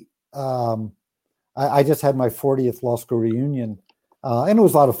 I just had my 40th law school reunion. And it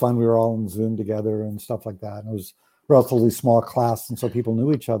was a lot of fun. We were all on Zoom together and stuff like that. And it was a relatively small class, and so people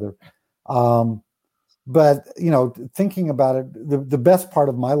knew each other. But, thinking about it, the best part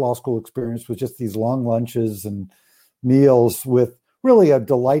of my law school experience was just these long lunches and meals with really a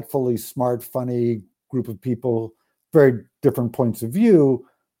delightfully smart, funny group of people, very different points of view,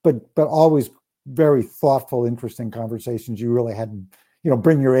 but always very thoughtful, interesting conversations. You really had,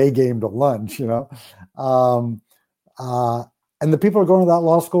 bring your A game to lunch, and the people who are going to that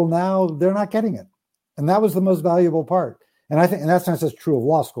law school now, they're not getting it. And that was the most valuable part. And I think, and that's not just true of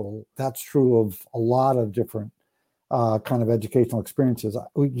law school. That's true of a lot of different kind of educational experiences.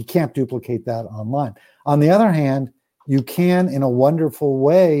 You can't duplicate that online. On the other hand, you can, in a wonderful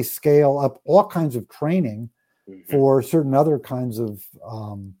way, scale up all kinds of training for certain other kinds of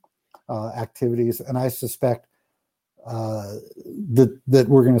activities. And I suspect that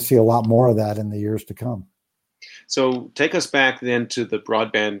we're going to see a lot more of that in the years to come. So take us back then to the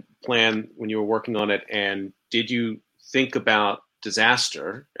broadband plan when you were working on it. And did you think about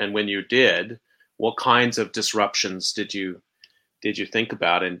disaster? And when you did, what kinds of disruptions did you think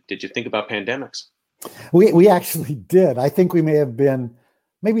about? And did you think about pandemics? We actually did. I think we may have been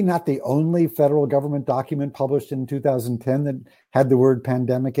maybe not the only federal government document published in 2010 that had the word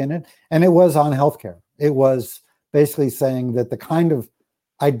pandemic in it. And it was on healthcare. It was basically saying that the kind of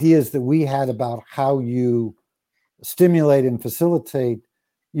ideas that we had about how you stimulate and facilitate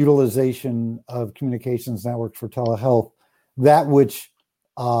utilization of communications networks for telehealth, that which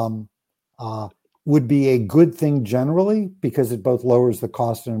um, would be a good thing generally because it both lowers the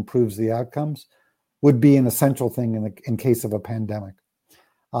cost and improves the outcomes, would be an essential thing in case of a pandemic.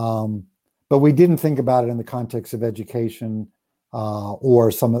 But we didn't think about it in the context of education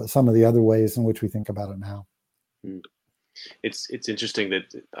or some of the other ways in which we think about it now. It's interesting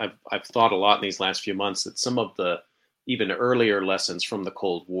that I've thought a lot in these last few months that some of the even earlier lessons from the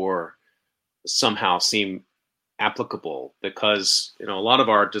Cold War somehow seem applicable because a lot of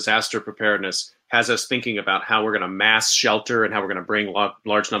our disaster preparedness has us thinking about how we're going to mass shelter and how we're going to bring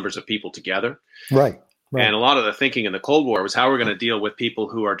large numbers of people together. Right. And a lot of the thinking in the Cold War was how we're going to deal with people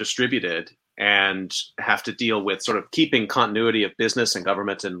who are distributed and have to deal with sort of keeping continuity of business and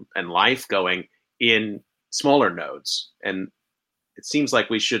government and life going in smaller nodes. And it seems like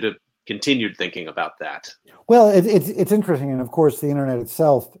we should have continued thinking about that. Well, it's interesting. And of course, the internet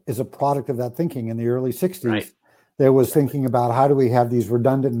itself is a product of that thinking. In the early 60s, right. There was thinking about how do we have these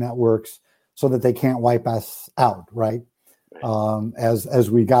redundant networks so that they can't wipe us out, right? As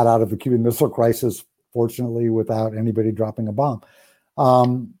we got out of the Cuban Missile Crisis, fortunately, without anybody dropping a bomb.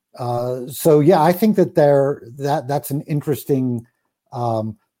 So yeah, I think that's an interesting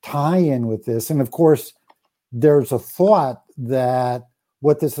tie-in with this. And of course, there's a thought that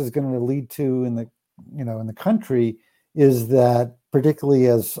what this is going to lead to in the country is that, particularly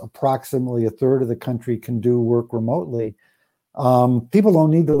as approximately a third of the country can do work remotely, people don't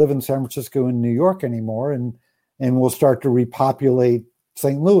need to live in San Francisco and New York anymore, and we'll start to repopulate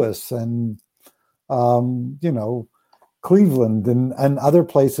St. Louis and Cleveland and other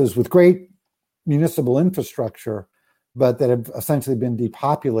places with great municipal infrastructure, but that have essentially been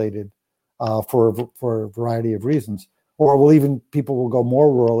depopulated for a variety of reasons. Or people will go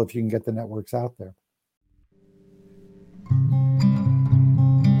more rural if you can get the networks out there.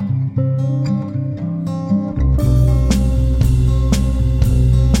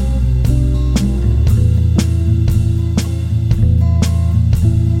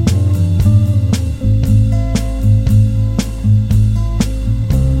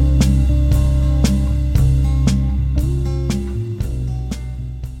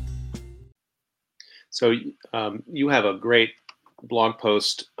 So you have a great blog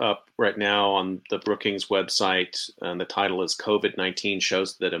post up right now on the Brookings website, and the title is "COVID-19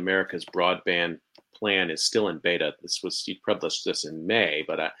 Shows That America's Broadband Plan is Still in Beta." You published this in May,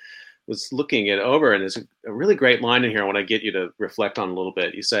 but I was looking it over, and there's a really great line in here I want to get you to reflect on a little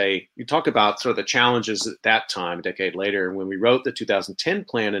bit. You talk about sort of the challenges at that time, a decade later, when we wrote the 2010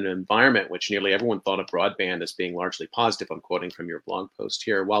 plan in an environment which nearly everyone thought of broadband as being largely positive. I'm quoting from your blog post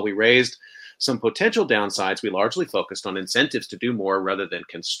here. While we raised some potential downsides, we largely focused on incentives to do more rather than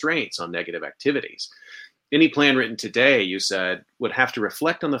constraints on negative activities. Any plan written today, you said, would have to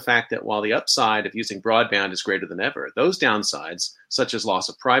reflect on the fact that while the upside of using broadband is greater than ever, those downsides, such as loss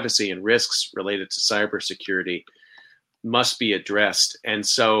of privacy and risks related to cybersecurity, must be addressed. And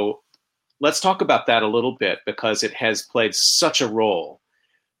so let's talk about that a little bit, because it has played such a role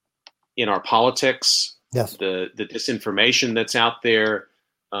in our politics, yes, the disinformation that's out there.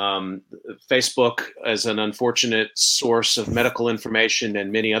 Facebook as an unfortunate source of medical information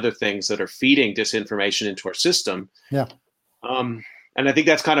and many other things that are feeding disinformation into our system. Yeah. And I think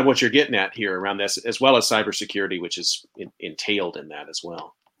that's kind of what you're getting at here around this, as well as cybersecurity, which is entailed in that as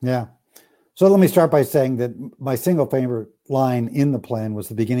well. Yeah. So let me start by saying that my single favorite line in the plan was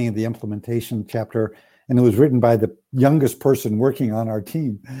the beginning of the implementation chapter, and it was written by the youngest person working on our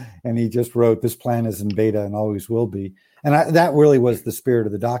team. And he just wrote, "This plan is in beta and always will be." And that really was the spirit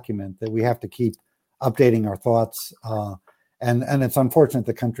of the document, that we have to keep updating our thoughts. And it's unfortunate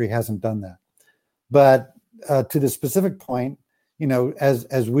the country hasn't done that. But to the specific point, as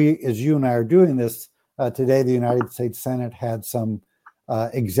you and I are doing this today, the United States Senate had some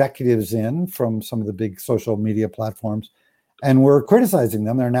executives in from some of the big social media platforms, and we're criticizing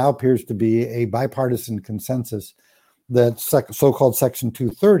them. There now appears to be a bipartisan consensus that so-called Section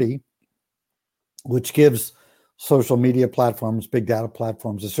 230, which gives social media platforms, big data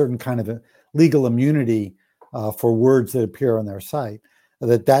platforms, a certain kind of a legal immunity for words that appear on their site,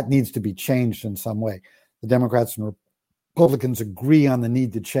 that needs to be changed in some way. The Democrats and Republicans agree on the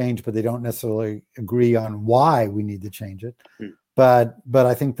need to change, but they don't necessarily agree on why we need to change it. But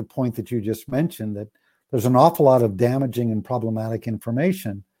I think the point that you just mentioned, that there's an awful lot of damaging and problematic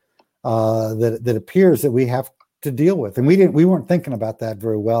information that appears that we have to deal with, and we weren't thinking about that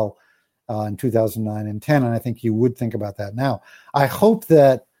very well in 2009 and 10, and I think you would think about that now. I hope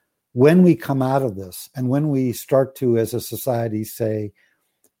that when we come out of this, and when we start to, as a society, say,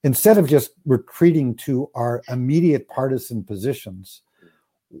 instead of just retreating to our immediate partisan positions,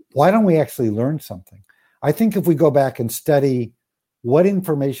 why don't we actually learn something? I think if we go back and study what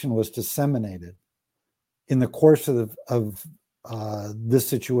information was disseminated in the course of this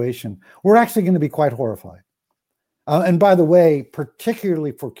situation, we're actually going to be quite horrified. And by the way,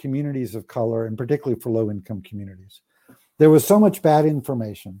 particularly for communities of color and particularly for low-income communities, there was so much bad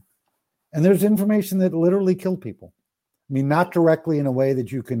information. And there's information that literally killed people. I mean, not directly in a way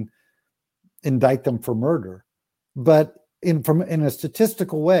that you can indict them for murder, but in a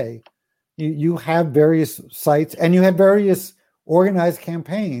statistical way, you have various sites and you have various organized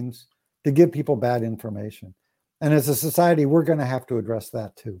campaigns to give people bad information. And as a society, we're going to have to address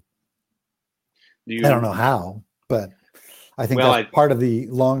that too. I don't know how, but I think that's part of the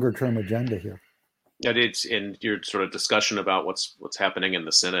longer term agenda here. It's in your sort of discussion about what's happening in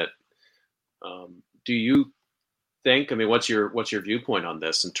the Senate. Do you think, I mean, what's your viewpoint on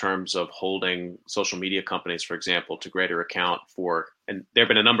this in terms of holding social media companies, for example, to greater account for, and there have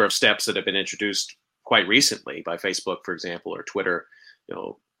been a number of steps that have been introduced quite recently by Facebook, for example, or Twitter.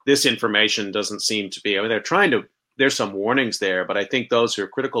 This information doesn't seem to be, I mean, there's some warnings there, but I think those who are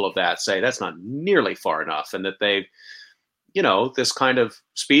critical of that say that's not nearly far enough, and that they, this kind of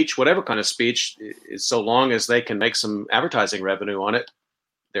speech, whatever kind of speech, is so long as they can make some advertising revenue on it,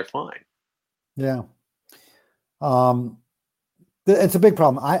 they're fine. Yeah. It's a big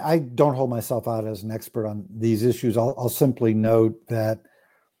problem. I don't hold myself out as an expert on these issues. I'll simply note that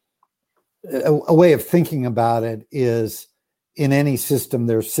a way of thinking about it is, in any system,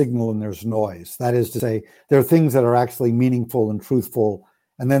 there's signal and there's noise. That is to say, there are things that are actually meaningful and truthful,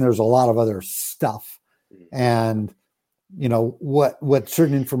 and then there's a lot of other stuff. And what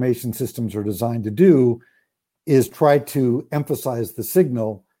certain information systems are designed to do is try to emphasize the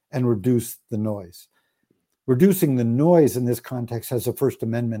signal and reduce the noise. Reducing the noise in this context has a First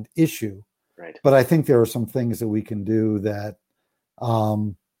Amendment issue, right? But I think there are some things that we can do that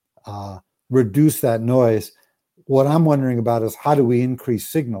reduce that noise. What I'm wondering about is, how do we increase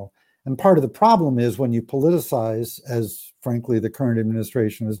signal? And part of the problem is when you politicize, as frankly the current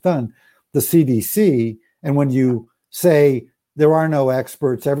administration has done, the CDC, and when you say there are no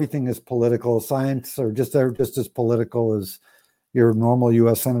experts, everything is political, science are just as political as your normal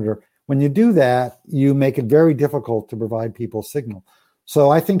U.S. senator. When you do that, you make it very difficult to provide people signal. So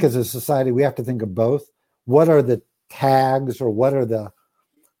I think as a society, we have to think of both. What are the tags, or what are the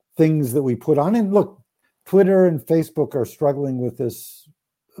things that we put on? And look, Twitter and Facebook are struggling with this,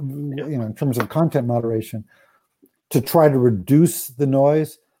 in terms of content moderation, to try to reduce the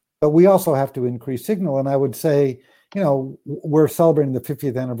noise. But we also have to increase signal. And I would say, we're celebrating the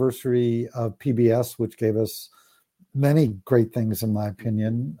 50th anniversary of PBS, which gave us many great things, in my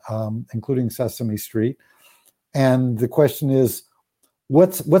opinion, including Sesame Street. And the question is,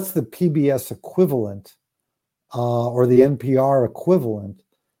 what's the PBS equivalent or the NPR equivalent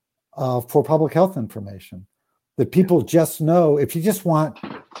for public health information that people just know? If you just want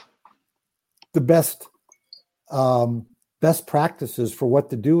the best practices for what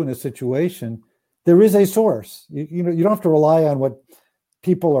to do in a situation, there is a source. You don't have to rely on what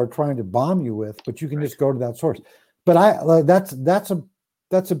people are trying to bomb you with, but you can just go to that source. But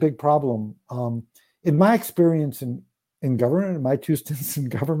that's a big problem. In my experience in government, in my 2 stints in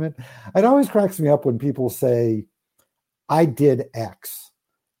government, it always cracks me up when people say, I did X,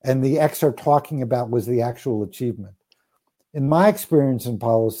 and the X are talking about was the actual achievement. In my experience in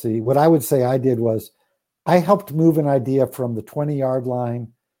policy, what I would say I did was, I helped move an idea from the 20-yard line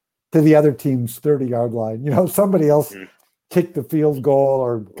to the other team's 30-yard line. Somebody else kicked the field goal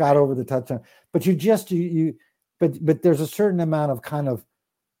or got over the touchdown. But but there's a certain amount of kind of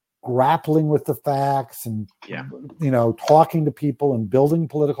grappling with the facts and, talking to people and building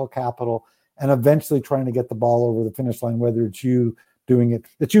political capital and eventually trying to get the ball over the finish line, whether it's you doing it.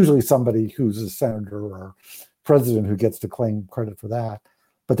 It's usually somebody who's a senator or president who gets to claim credit for that.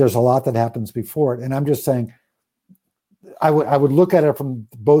 But there's a lot that happens before it. And I'm just saying, I would look at it from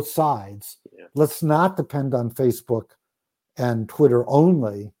both sides. Yeah. Let's not depend on Facebook and Twitter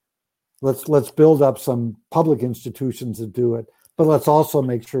only. Let's build up some public institutions that do it, but let's also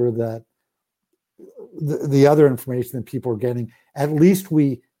make sure that the other information that people are getting, at least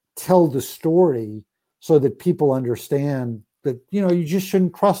we tell the story so that people understand that, you just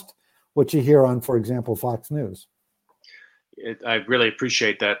shouldn't trust what you hear on, for example, Fox News. I really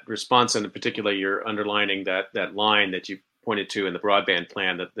appreciate that response, and in particular, you're underlining that line that you pointed to in the broadband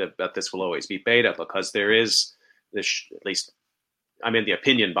plan that this will always be beta, because there is this, at least I'm in the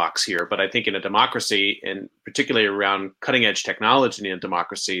opinion box here, but I think in a democracy, and particularly around cutting edge technology in a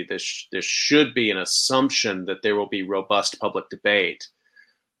democracy, there should be an assumption that there will be robust public debate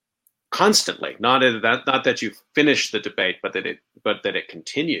constantly. Not that you finish the debate, but that it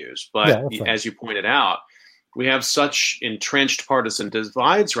continues. But as you pointed out, we have such entrenched partisan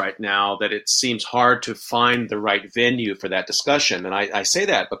divides right now that it seems hard to find the right venue for that discussion. And I say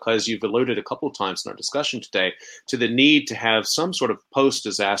that because you've alluded a couple of times in our discussion today to the need to have some sort of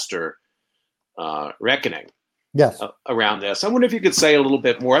post-disaster reckoning. Yes. Around this. I wonder if you could say a little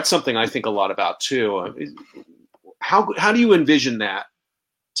bit more. That's something I think a lot about too. How do you envision that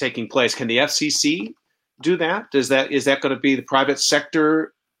taking place? Can the FCC do that? Is that going to be the private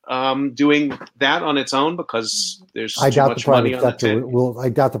sector doing that on its own because there's too much money on the table? I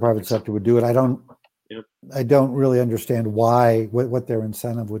doubt the private sector would do it. I don't really understand what their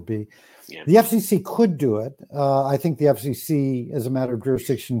incentive would be. Yeah. The FCC could do it. I think the FCC, as a matter of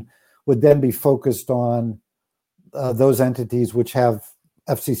jurisdiction, would then be focused on those entities which have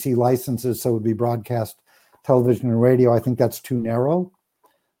FCC licenses, so it would be broadcast television and radio. I think that's too narrow.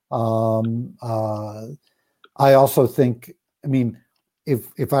 I also think,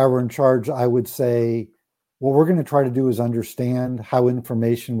 if I were in charge, I would say, what we're going to try to do is understand how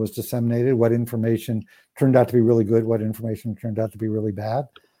information was disseminated, what information turned out to be really good, what information turned out to be really bad.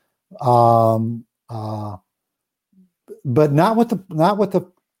 But not with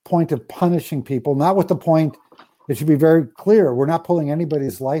the point of punishing people, not with the point. It should be very clear. We're not pulling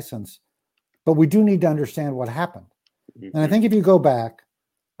anybody's license, but we do need to understand what happened. Mm-hmm. And I think if you go back,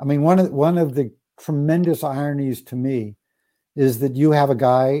 one of the tremendous ironies to me is that you have a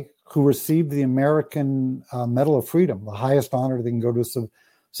guy who received the American Medal of Freedom, the highest honor that can go to a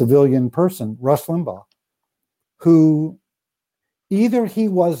civilian person, Rush Limbaugh, who either he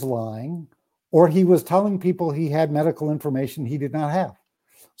was lying or he was telling people he had medical information he did not have.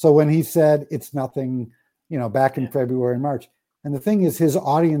 So when he said it's nothing, back in February and March. And the thing is, his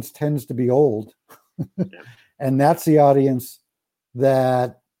audience tends to be old. And that's the audience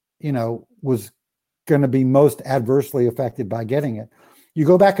that, was going to be most adversely affected by getting it. You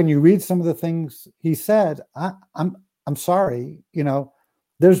go back and you read some of the things he said. I'm sorry,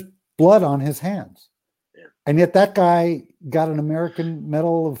 there's blood on his hands. Yeah. And yet that guy got an American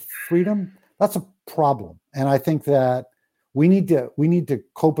Medal of Freedom. That's a problem. And I think that we need to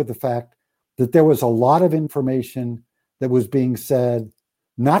cope with the fact that there was a lot of information that was being said,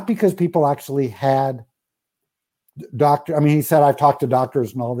 not because people actually had he said, I've talked to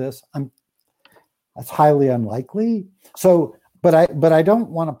doctors and all this. That's highly unlikely. So, but I don't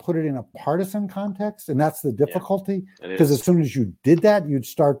want to put it in a partisan context, and that's the difficulty. Because as soon as you did that, you'd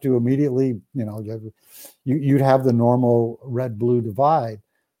start to immediately, you'd have the normal red-blue divide.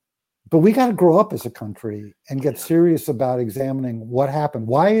 But we got to grow up as a country and get serious about examining what happened.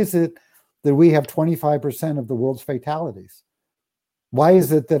 Why is it that we have 25% of the world's fatalities? Why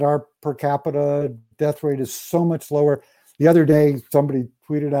is it that our per capita death rate is so much lower? The other day, somebody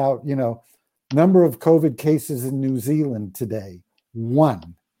tweeted out, number of COVID cases in New Zealand today,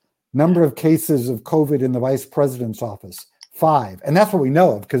 1. Number of cases of COVID in the vice president's office, 5. And that's what we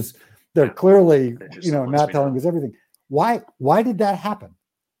know of, because they're clearly, not telling us everything. Why did that happen?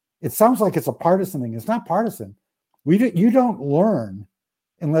 It sounds like it's a partisan thing. It's not partisan. You don't learn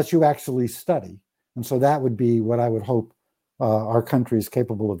unless you actually study. And so that would be what I would hope our country is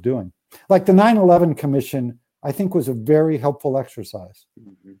capable of doing. Like the 9/11 Commission, I think, was a very helpful exercise.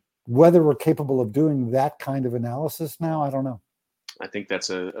 Mm-hmm. Whether we're capable of doing that kind of analysis now, I don't know. I think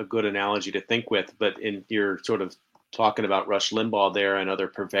that's a good analogy to think with. But you're sort of talking about Rush Limbaugh there and other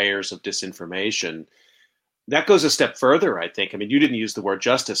purveyors of disinformation. That goes a step further, I think. You didn't use the word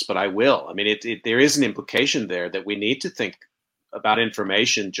justice, but I will. There is an implication there that we need to think about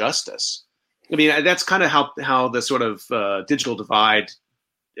information justice. That's kind of how the sort of digital divide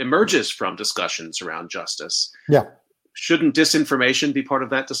emerges from discussions around justice. Yeah. Shouldn't disinformation be part of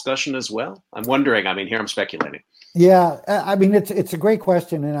that discussion as well? I'm wondering. Here I'm speculating. Yeah, it's a great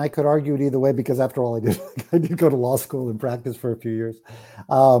question, and I could argue it either way because, after all, I did go to law school and practice for a few years.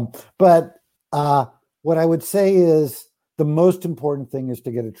 But what I would say is the most important thing is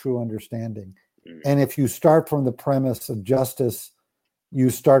to get a true understanding. Mm-hmm. And if you start from the premise of justice,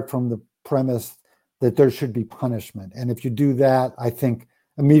 you start from the premise that there should be punishment. And if you do that, I think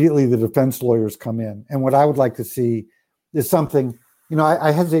immediately the defense lawyers come in. And what I would like to see is something,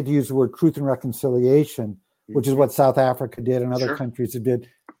 I hesitate to use the word truth and reconciliation, which is what South Africa did and other countries that did.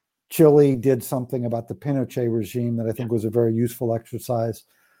 Chile did something about the Pinochet regime that I think was a very useful exercise.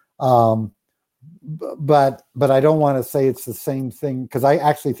 But I don't want to say it's the same thing, because I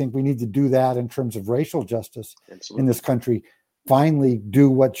actually think we need to do that in terms of racial justice in this country. Finally do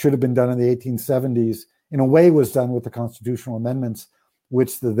what should have been done in the 1870s, in a way was done with the constitutional amendments,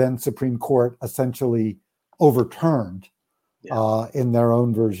 which the then Supreme Court essentially overturned in their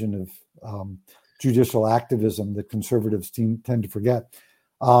own version of judicial activism that conservatives tend to forget.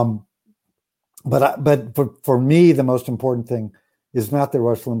 But for me, the most important thing is not that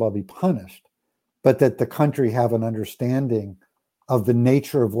Rush Limbaugh be punished, but that the country have an understanding of the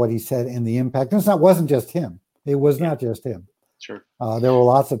nature of what he said and the impact. And wasn't just him. It was not just him. Sure. There were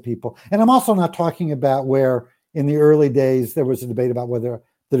lots of people. And I'm also not talking about where in the early days there was a debate about whether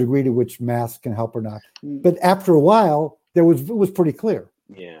the degree to which masks can help or not. But after a while, it was pretty clear.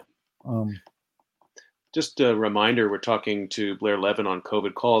 Yeah. Just a reminder, we're talking to Blair Levin on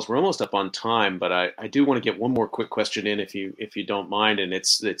COVID calls. We're almost up on time, but I do want to get one more quick question in if you don't mind, and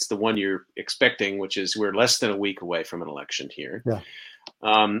it's the one you're expecting, which is we're less than a week away from an election here. Yeah.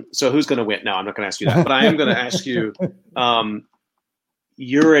 So who's going to win? No, I'm not going to ask you that, but I am going to ask you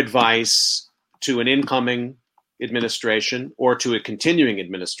your advice to an incoming administration or to a continuing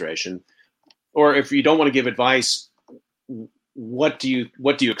administration, or if you don't want to give advice, what do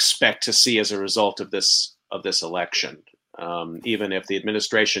you expect to see as a result of this election? Even if the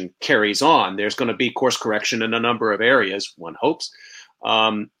administration carries on, there's going to be course correction in a number of areas, one hopes,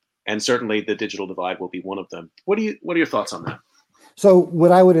 and certainly the digital divide will be one of them. What are your thoughts on that? So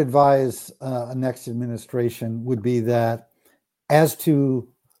what I would advise a next administration would be that as to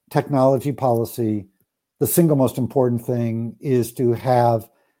technology policy, the single most important thing is to have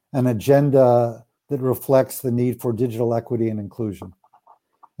an agenda that reflects the need for digital equity and inclusion.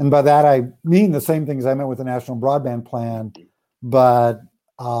 And by that, I mean the same things I meant with the National Broadband Plan, but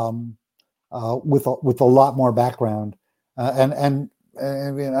with a lot more background and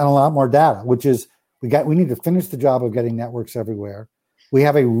a lot more data, which is we need to finish the job of getting networks everywhere. We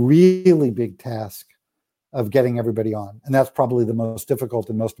have a really big task of getting everybody on. And that's probably the most difficult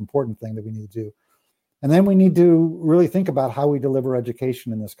and most important thing that we need to do. And then we need to really think about how we deliver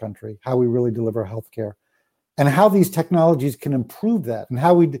education in this country, how we really deliver healthcare, and how these technologies can improve that, and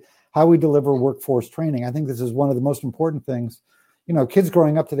how we deliver workforce training. I think this is one of the most important things. You know, kids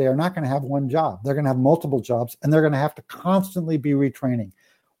growing up today are not going to have one job. They're going to have multiple jobs, and they're going to have to constantly be retraining.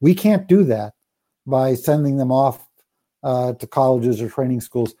 We can't do that by sending them off to colleges or training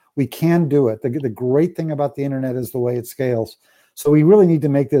schools. We can do it. The great thing about the internet is the way it scales. So we really need to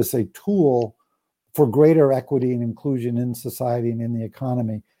make this a tool for greater equity and inclusion in society and in the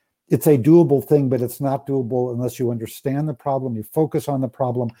economy. It's a doable thing, but it's not doable unless you understand the problem, you focus on the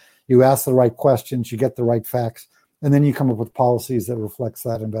problem, you ask the right questions, you get the right facts, and then you come up with policies that reflects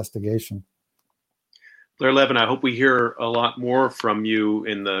that investigation. Blair Levin, I hope we hear a lot more from you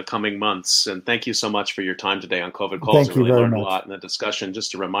in the coming months. And thank you so much for your time today on COVID Calls. Thank you very much. Learned a lot in the discussion.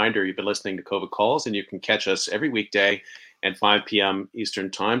 Just a reminder, you've been listening to COVID Calls, and you can catch us every weekday at 5 p.m.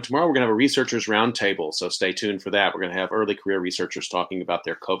 Eastern Time. Tomorrow, we're going to have a researchers roundtable, so stay tuned for that. We're going to have early career researchers talking about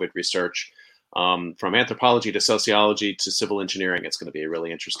their COVID research, from anthropology to sociology to civil engineering. It's going to be a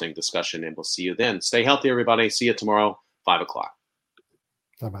really interesting discussion, and we'll see you then. Stay healthy, everybody. See you tomorrow, 5 o'clock.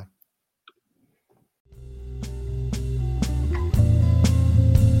 Bye-bye.